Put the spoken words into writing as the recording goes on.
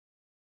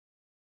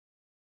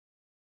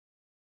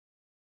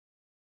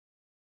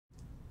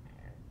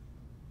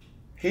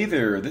Hey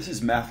there, this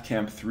is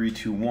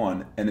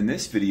MathCamp321, and in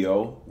this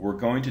video we're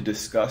going to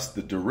discuss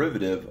the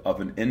derivative of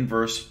an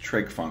inverse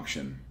trig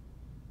function.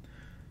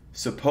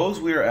 Suppose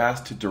we are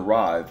asked to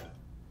derive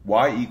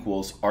y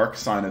equals arc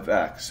sine of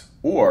x,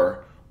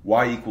 or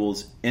y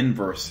equals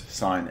inverse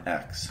sine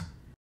x.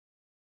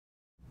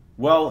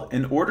 Well,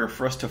 in order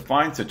for us to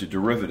find such a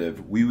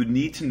derivative, we would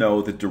need to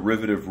know the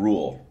derivative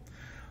rule.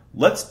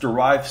 Let's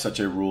derive such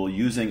a rule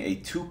using a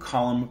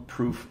two-column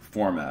proof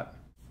format.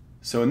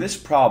 So in this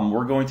problem,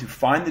 we're going to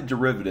find the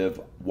derivative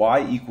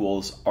y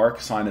equals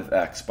arc sine of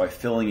x by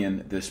filling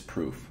in this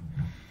proof.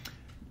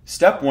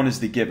 Step 1 is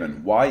the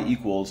given, y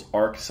equals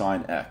arc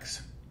sine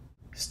x.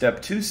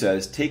 Step 2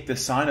 says take the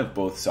sine of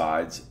both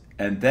sides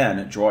and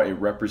then draw a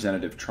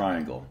representative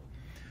triangle.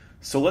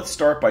 So let's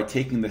start by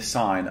taking the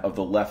sine of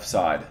the left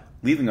side,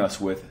 leaving us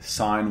with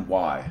sine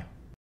y.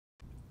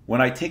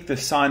 When I take the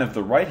sine of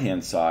the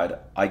right-hand side,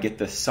 I get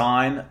the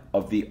sine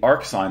of the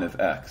arc sine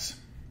of x.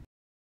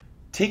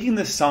 Taking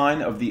the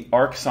sine of the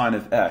arc sine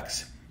of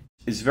x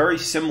is very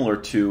similar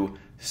to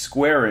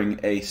squaring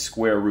a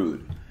square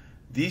root.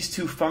 These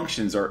two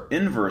functions are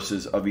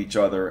inverses of each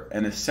other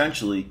and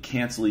essentially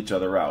cancel each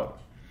other out.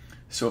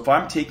 So if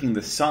I'm taking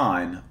the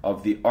sine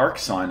of the arc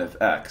sine of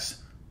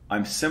x,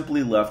 I'm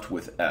simply left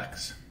with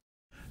x.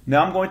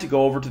 Now I'm going to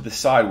go over to the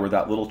side where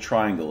that little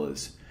triangle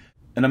is,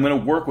 and I'm going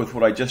to work with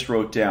what I just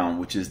wrote down,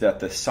 which is that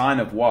the sine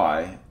of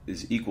y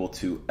is equal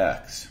to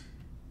x.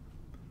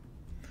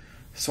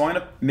 So I'm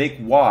going to make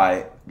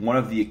y one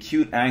of the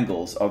acute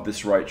angles of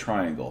this right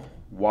triangle,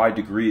 y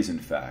degrees in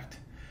fact.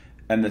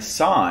 And the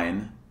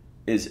sine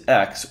is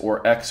x,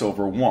 or x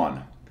over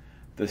 1.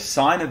 The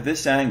sine of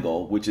this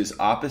angle, which is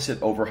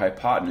opposite over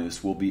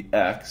hypotenuse, will be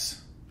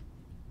x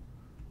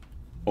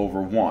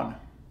over 1.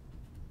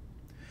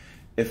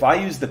 If I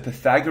use the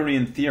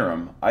Pythagorean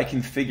theorem, I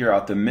can figure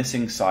out the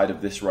missing side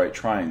of this right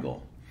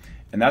triangle.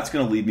 And that's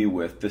going to leave me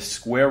with the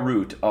square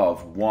root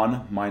of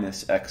 1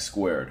 minus x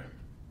squared.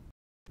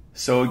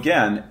 So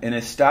again, in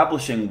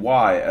establishing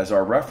y as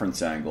our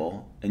reference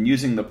angle and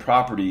using the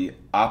property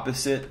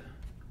opposite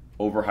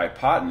over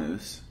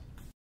hypotenuse,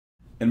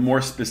 and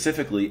more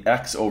specifically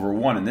x over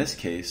 1 in this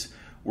case,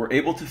 we're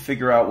able to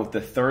figure out what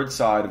the third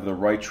side of the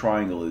right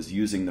triangle is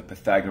using the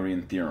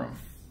Pythagorean theorem.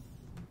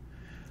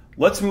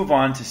 Let's move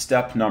on to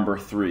step number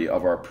 3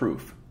 of our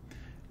proof.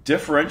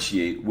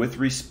 Differentiate with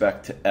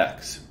respect to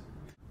x.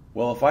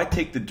 Well, if I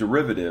take the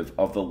derivative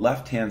of the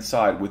left-hand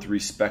side with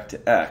respect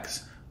to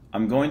x,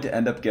 I'm going to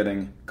end up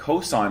getting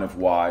cosine of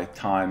y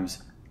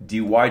times dy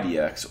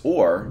dx,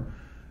 or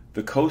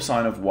the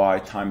cosine of y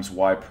times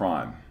y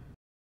prime.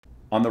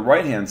 On the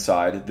right-hand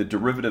side, the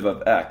derivative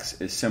of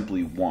x is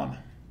simply 1.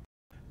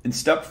 In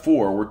step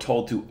 4, we're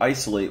told to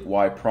isolate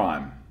y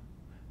prime.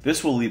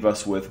 This will leave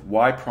us with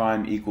y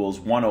prime equals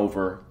 1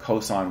 over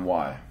cosine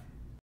y.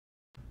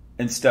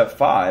 In step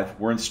 5,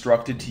 we're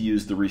instructed to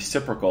use the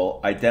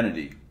reciprocal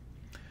identity.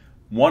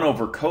 1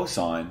 over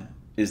cosine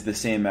is the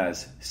same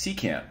as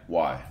secant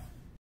y.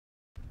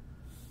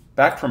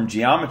 Back from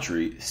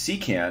geometry,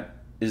 secant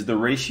is the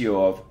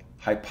ratio of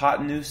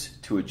hypotenuse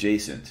to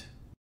adjacent.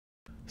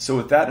 So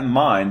with that in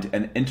mind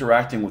and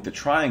interacting with the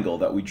triangle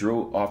that we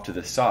drew off to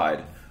the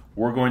side,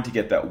 we're going to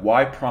get that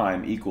y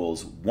prime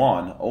equals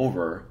 1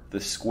 over the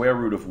square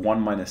root of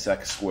 1 minus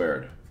x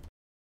squared.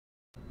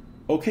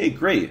 Okay,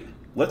 great.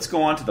 Let's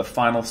go on to the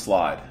final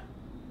slide.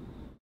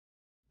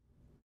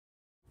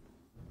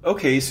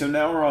 Okay, so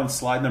now we're on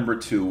slide number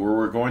 2, where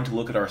we're going to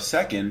look at our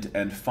second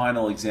and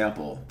final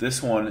example.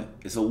 This one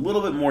is a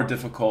little bit more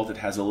difficult. It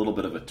has a little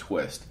bit of a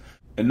twist.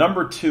 In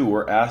number 2,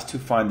 we're asked to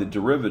find the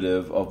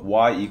derivative of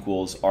y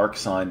equals arc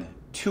sine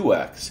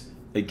 2x.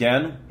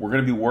 Again, we're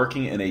going to be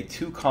working in a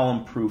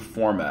two-column proof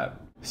format.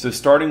 So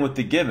starting with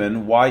the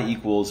given, y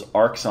equals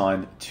arc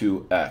sine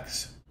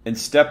 2x. In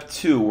step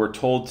 2, we're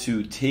told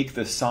to take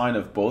the sine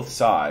of both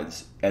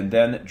sides and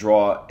then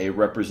draw a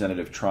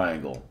representative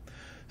triangle.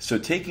 So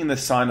taking the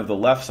sine of the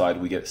left side,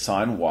 we get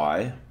sine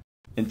y.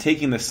 And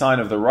taking the sine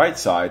of the right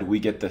side, we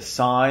get the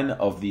sine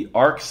of the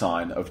arc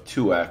sine of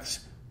 2x,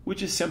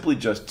 which is simply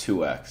just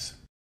 2x.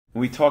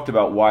 And we talked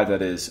about why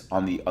that is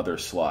on the other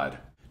slide.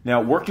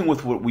 Now, working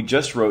with what we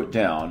just wrote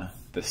down,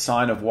 the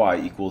sine of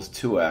y equals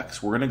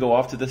 2x, we're going to go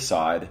off to the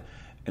side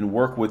and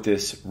work with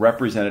this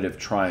representative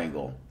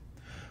triangle.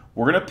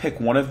 We're going to pick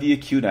one of the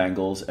acute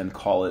angles and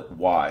call it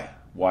y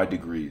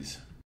degrees.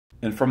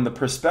 And from the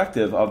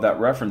perspective of that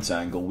reference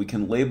angle, we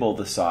can label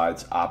the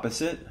sides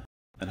opposite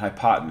and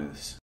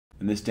hypotenuse.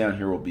 And this down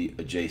here will be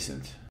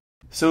adjacent.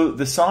 So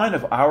the sine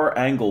of our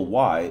angle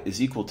y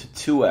is equal to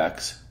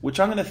 2x, which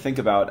I'm going to think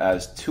about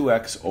as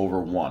 2x over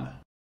 1.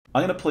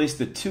 I'm going to place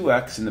the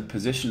 2x in the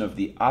position of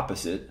the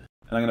opposite,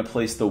 and I'm going to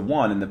place the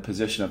 1 in the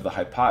position of the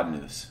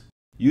hypotenuse.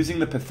 Using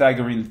the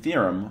Pythagorean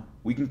theorem,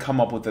 we can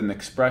come up with an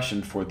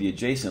expression for the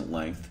adjacent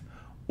length,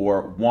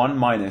 or 1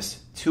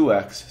 minus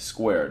 2x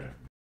squared.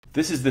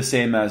 This is the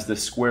same as the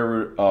square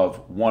root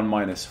of 1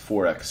 minus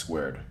 4x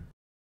squared.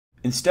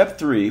 In step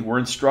 3, we're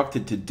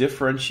instructed to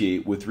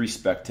differentiate with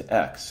respect to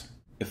x.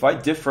 If I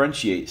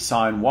differentiate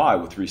sine y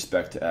with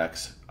respect to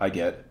x, I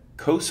get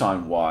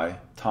cosine y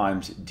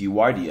times dy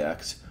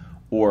dx,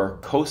 or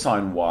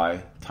cosine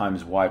y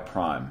times y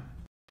prime.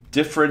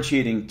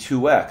 Differentiating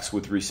 2x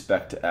with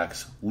respect to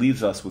x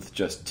leaves us with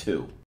just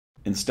 2.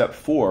 In step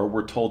 4,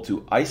 we're told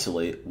to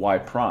isolate y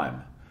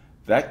prime.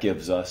 That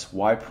gives us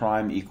y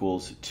prime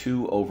equals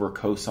 2 over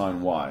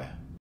cosine y.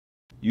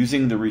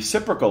 Using the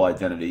reciprocal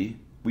identity,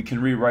 we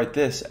can rewrite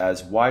this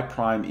as y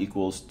prime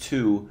equals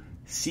 2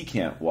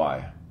 secant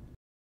y.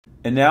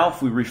 And now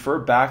if we refer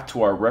back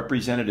to our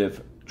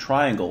representative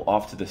triangle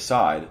off to the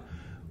side,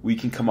 we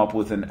can come up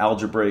with an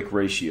algebraic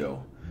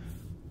ratio.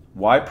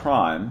 Y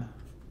prime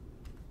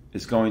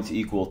is going to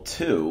equal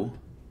 2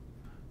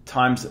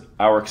 times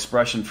our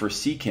expression for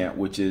secant,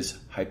 which is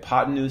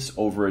hypotenuse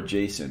over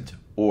adjacent,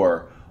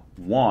 or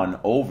 1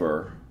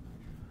 over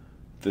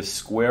the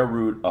square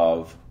root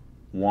of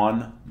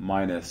 1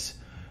 minus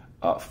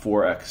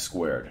 4x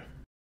squared.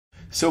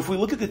 So if we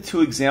look at the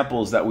two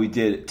examples that we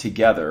did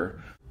together,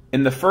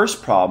 in the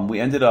first problem we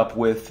ended up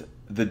with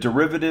the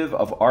derivative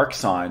of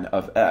arcsine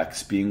of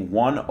x being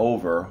 1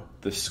 over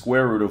the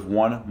square root of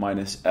 1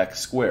 minus x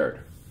squared.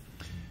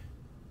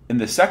 In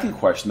the second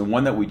question, the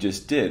one that we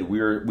just did,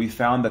 we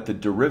found that the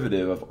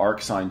derivative of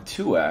arcsine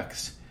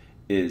 2x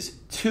is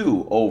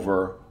 2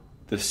 over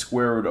the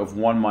square root of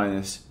 1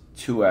 minus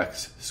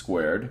 2x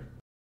squared,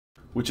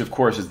 which of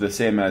course is the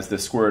same as the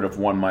square root of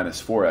 1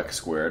 minus 4x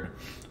squared,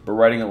 but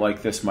writing it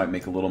like this might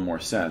make a little more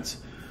sense.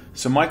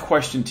 So my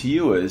question to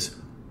you is,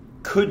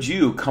 could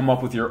you come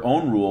up with your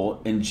own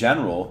rule in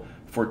general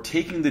for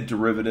taking the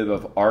derivative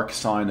of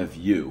arcsine of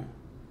u?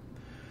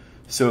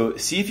 So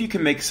see if you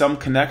can make some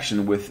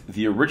connection with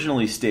the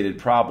originally stated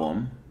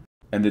problem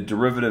and the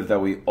derivative that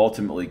we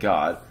ultimately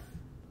got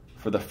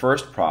for the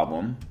first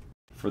problem,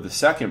 for the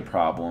second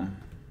problem,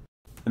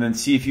 and then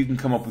see if you can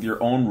come up with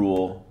your own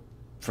rule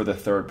for the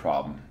third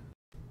problem.